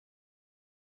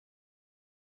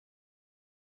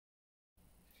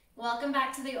Welcome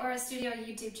back to the Aura Studio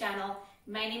YouTube channel.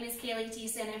 My name is Kaylee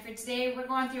Thiessen, and for today we're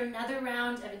going through another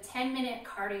round of a 10-minute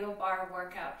cardio bar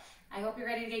workout. I hope you're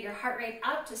ready to get your heart rate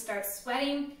up to start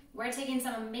sweating. We're taking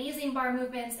some amazing bar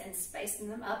movements and spicing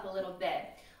them up a little bit.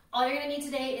 All you're going to need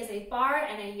today is a bar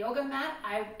and a yoga mat.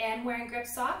 I am wearing grip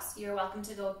socks. You're welcome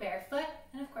to go barefoot,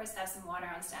 and of course have some water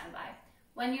on standby.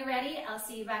 When you're ready, I'll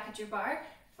see you back at your bar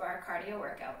for our cardio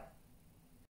workout.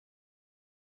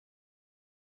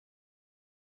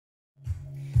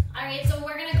 All right, so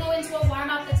we're gonna go into a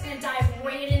warm-up that's gonna dive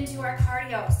right into our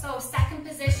cardio. So second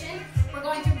position, we're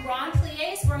going through grand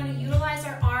pliés. We're gonna utilize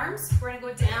our arms. We're gonna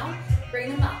go down, bring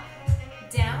them up,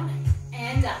 down,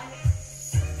 and up.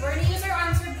 We're gonna use our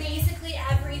arms for basically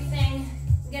everything,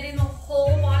 getting the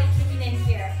whole body kicking in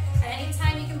here. At any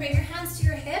time, you can bring your hands to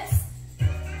your hips.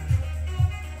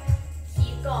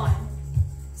 Keep going.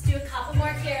 Let's do a couple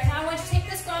more here. Now I want you to take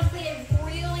this grand plié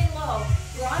really low.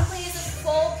 Grand plié is a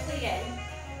full plié.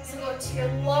 So go to your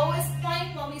lowest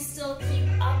point while we still keep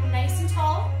up nice and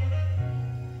tall.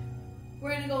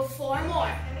 We're gonna go 4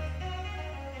 more.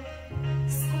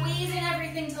 Squeezing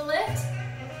everything to lift.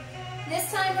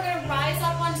 This time we're gonna rise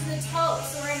up onto the toes.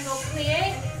 So we're gonna go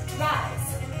plie,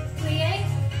 rise, plie,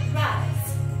 rise.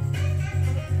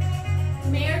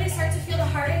 You may already start to feel the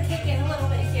heart rate kick in a little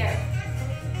bit here.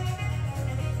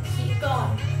 Keep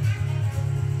going.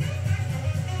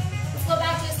 Let's go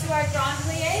back just to our grand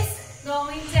pliés.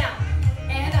 Going down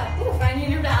and up. Ooh,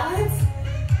 finding your balance.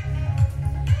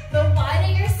 The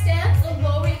wider your stance, the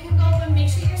lower you can go, but make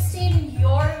sure you're staying in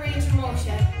your range of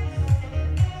motion.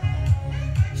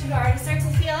 Should already start to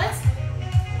feel it.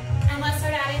 And let's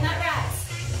start adding that rise.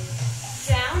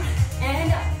 Down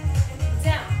and up.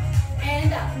 Down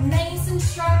and up. Nice and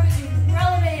sharp as you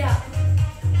releve up.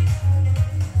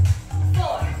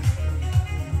 4,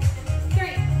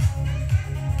 3.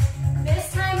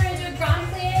 This time we're going to do a grand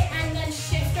plié.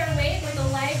 Shift our weight with a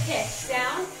leg kick.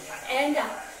 Down and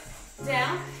up.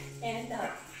 Down and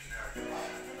up.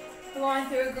 Going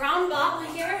through a ground ball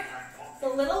here. The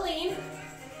little lean.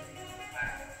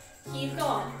 Keep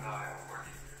going.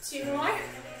 2 more.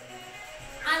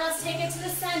 And let's take it to the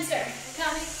center.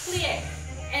 Coming plie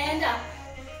and up.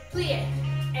 Plie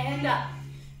and up.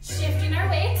 Shifting our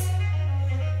weight.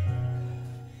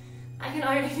 I can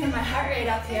already feel my heart rate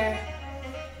up here.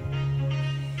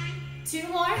 2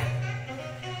 more.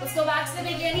 Let's go back to the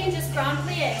beginning, just grand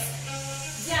pliés.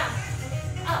 Down,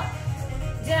 up,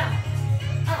 down,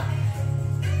 up.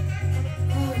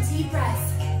 Oh, deep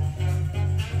breaths.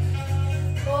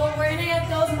 Oh, we're gonna get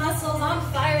those muscles on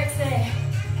fire today.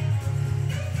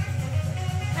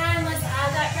 And let's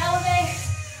add that relevé,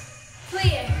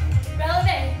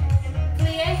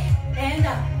 plie, and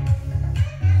up.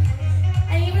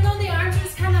 And even though the arms are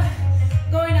just kind of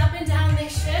going up and down, they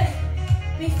should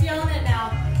be feeling it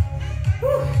now.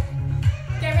 Whew.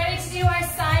 Get ready to do our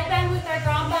side bend with our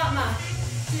grand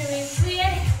Battements. Doing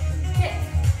plie, kick,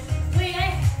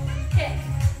 plie, kick.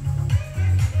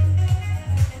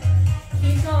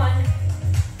 Keep going.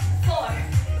 4.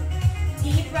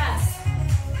 Deep breaths.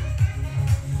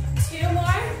 2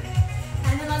 more.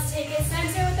 And then let's take it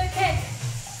center with our kick.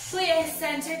 Plie,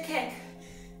 center, kick.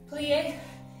 Plie,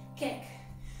 kick.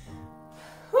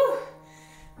 Whew.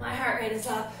 My heart rate is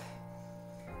up.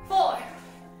 4,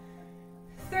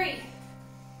 3,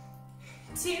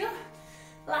 2,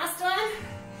 last one,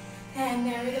 and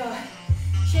there we go.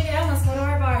 Shake it out, let's go to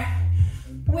our bar.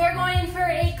 We're going in for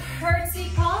a curtsy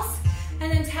pulse,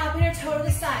 and then tapping our toe to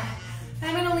the side.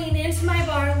 I'm gonna lean into my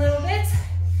bar a little bit,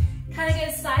 kind of get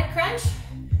a side crunch,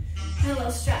 and a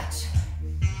little stretch.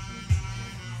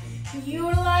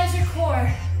 Utilize your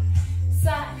core,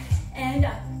 side and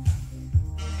up.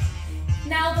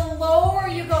 Now the lower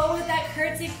you go with that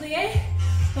curtsy plie,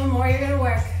 the more you're gonna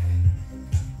work.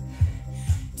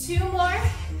 2 more.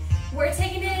 We're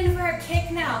taking it in for a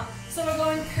kick now. So we're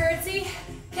going curtsy,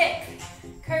 kick,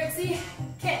 curtsy,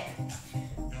 kick.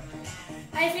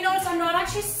 And if you notice, I'm not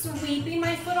actually sweeping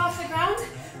my foot off the ground.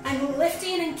 I'm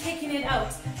lifting and kicking it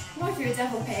out. I'm going through a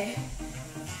dévelopeé.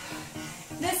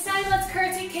 This time, let's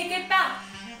curtsy, kick it back.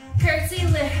 Curtsy,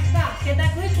 lift back. Get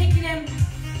that glute kicking in.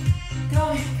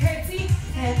 Going curtsy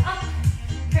and up,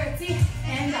 curtsy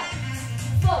and up.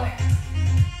 4,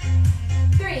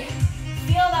 3,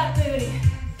 feel that booty.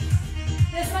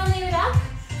 This one, leave it up.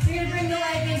 You're gonna bring the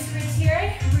leg into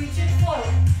retire, reach it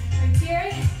forward.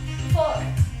 Retire, forward.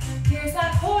 Here's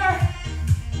that core.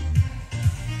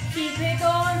 Keep it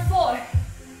going. 4,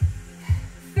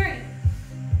 3.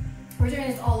 We're doing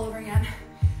this all over again.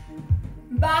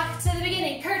 Back to the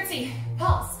beginning. Curtsy,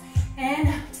 pulse, and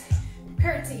out.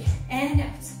 Curtsy, and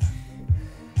out.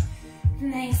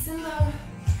 Nice and low.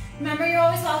 Remember, you're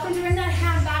always welcome to bring that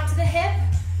hand back to the hip.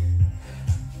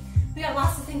 We got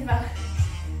lots to think about.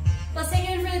 Let's take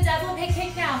it in for the développé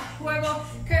kick now. We're going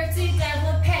curtsy,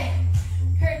 développé,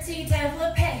 curtsy,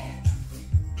 développé.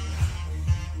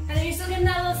 And then you're still getting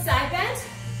that little side bend.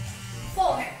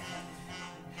 4,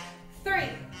 3,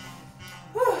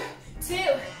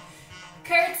 2,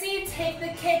 curtsy, take the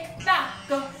kick back.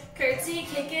 Go, curtsy,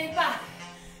 kick it back.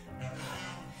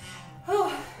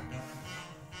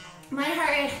 My heart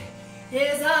rate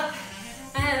is up,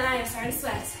 and I am starting to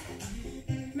sweat.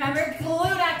 Remember,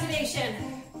 glute activation.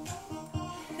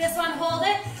 This one, hold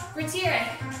it, retire,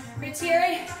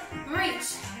 retire,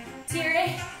 reach,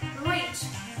 retire, reach.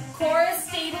 Core is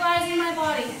stabilizing my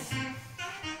body.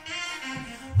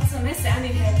 Also, my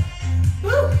standing hip.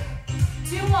 Woo!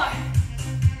 2 more.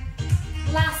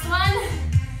 Last one,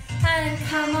 and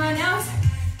come on out.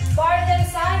 Bar to the other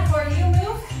side, or you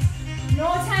move. No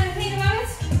time to think about it.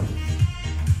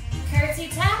 Curtsy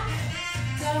tap,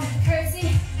 go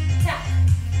curtsy tap,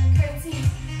 curtsy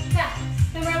tap.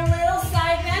 Remember a little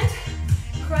side bend,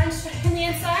 crunch in the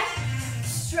inside,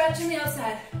 stretch in the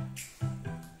outside.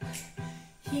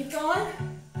 Keep going.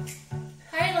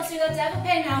 All right, let's do that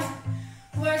développé now.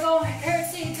 We're going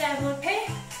curtsy,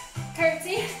 développé,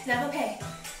 curtsy, développé.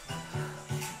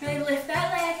 Really lift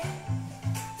that leg.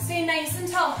 Stay nice and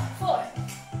tall. 4,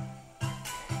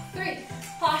 3.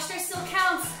 Posture still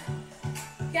counts.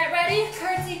 Get ready,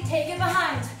 curtsy, take it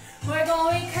behind. We're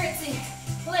going curtsy,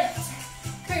 lift,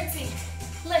 curtsy,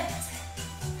 lift.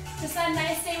 Just that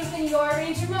nice stay within your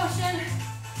range of motion.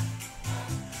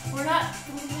 We're not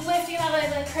lifting that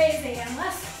leg like crazy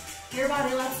unless your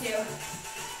body lets you.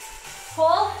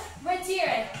 Pull,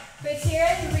 retire,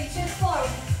 retire, reach it forward,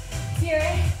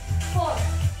 retire, forward.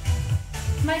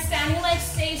 My standing leg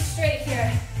stays straight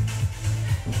here.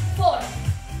 4,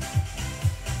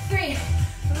 3,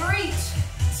 reach.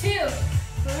 2,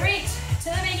 reach to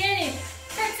the beginning.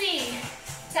 Curtsy,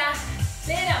 tap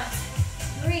it out,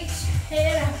 reach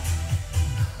it out.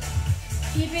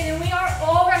 Keep it, and we are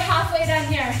over halfway done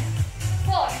here.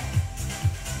 4,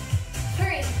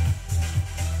 3,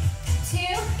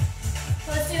 2.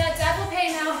 Let's do that développé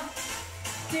now.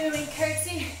 Doing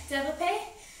curtsy, développé,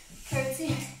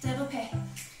 curtsy, développé.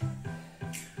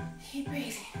 Keep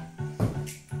breathing.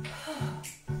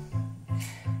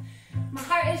 My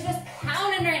heart is just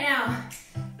pounding right now.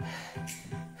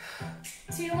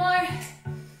 2 more.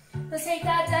 Let's take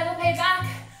that développé back.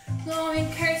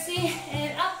 Going curtsy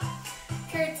and up,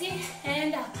 curtsy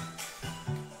and up.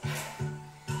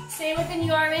 Stay within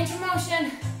your range of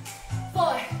motion.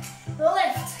 4,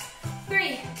 lift,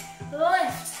 3,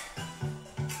 lift.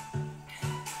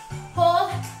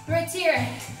 Hold, retire,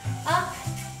 up,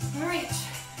 reach,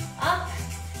 up,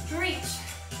 reach.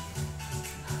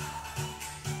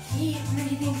 Keep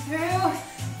breathing through.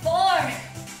 4,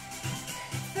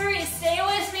 3, stay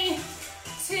with me.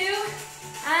 2,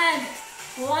 and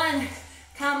 1.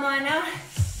 Come on now.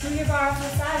 Move your bar off to the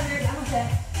side, we're done with it.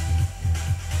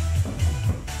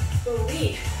 But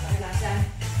we are not done.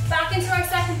 Back into our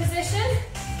second position.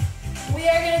 We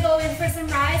are gonna go in for some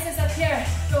rises up here.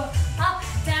 Go up,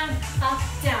 down, up,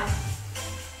 down.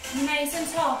 Nice and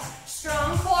tall.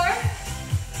 Strong core.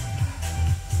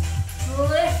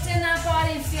 Lift in that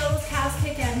body and feel those calves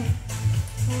kick in.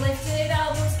 Lifted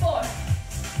elbows. 4,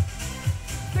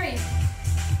 3.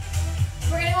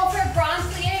 We're gonna go for a grand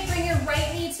plie. Bring your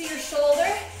right knee to your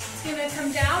shoulder. It's gonna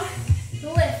come down.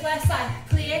 Lift, left side.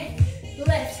 Plie,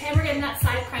 lift. And we're getting that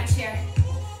side crunch here.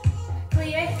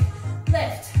 Plie,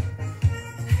 lift.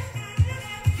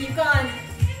 Keep going.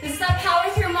 This is that power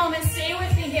through moment. Stay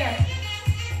with me here.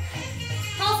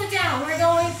 Pulse it down. We're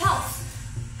going pulse,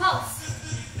 pulse.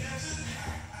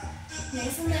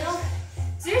 Nice and little.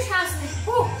 Do your chest.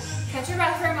 Woo. Catch your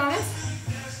breath for a moment.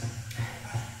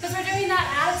 Because we're doing that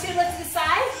attitude lift to the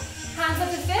side. Hands up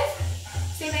to fifth.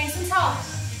 Stay nice and tall.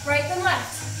 Right then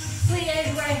left.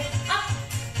 Plie right up.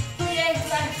 Plie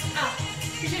left up.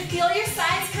 You should feel your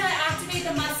sides kind of activate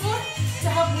the muscle to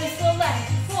help lift the leg.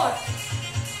 4,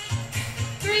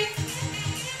 3,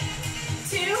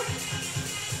 2.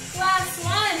 Last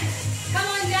one. Come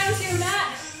on down to your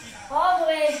mat. All the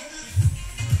way.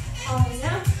 Always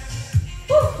down.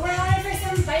 Woo. We're going for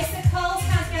some bicycles.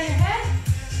 Hands behind your head.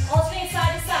 Alternate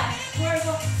side to side. We're going to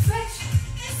go switch,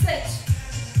 switch.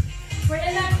 We're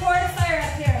in that core to fire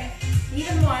up here.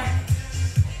 Even more.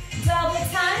 Double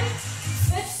time.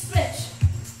 Switch, switch.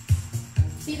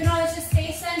 So you can always just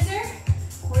stay center,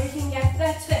 or you can get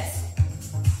that twist.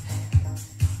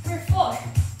 For 4,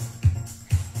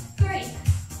 3,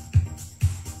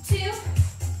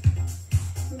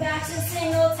 2. Back to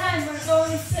single time.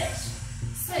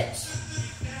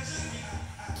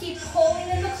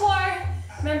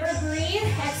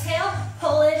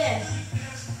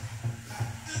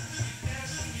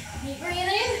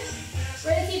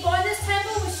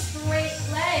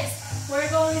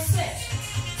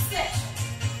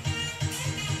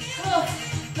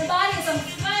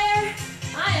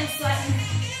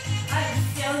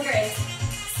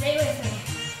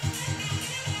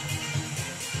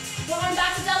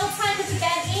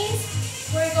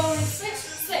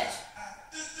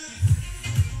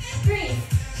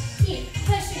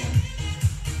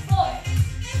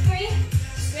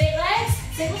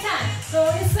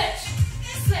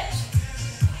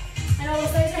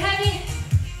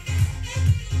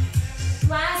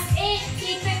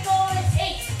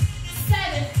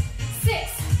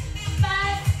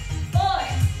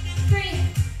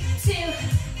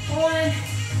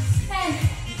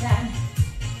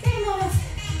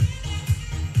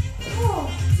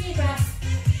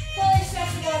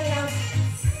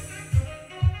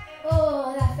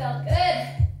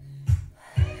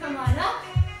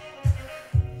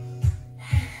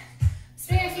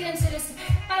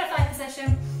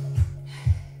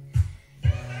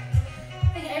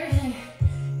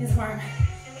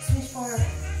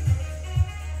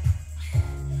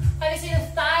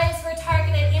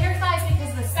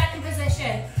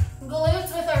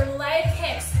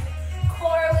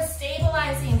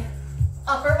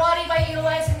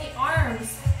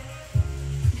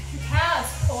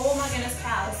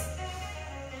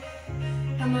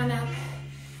 Come on up.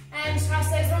 And just cross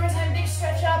legs one more time, big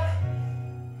stretch up.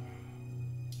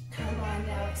 Come on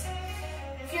out.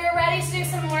 If you're ready to do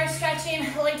some more stretching,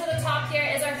 link to the top here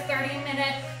is our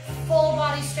 30-minute full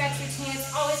body stretch routine.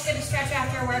 It's always good to stretch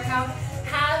after a workout.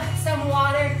 Have some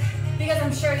water because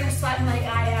I'm sure you're sweating like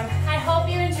I am. I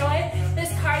hope you enjoyed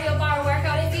this cardio bar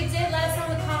workout. If you did, let us know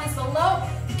in the comments below.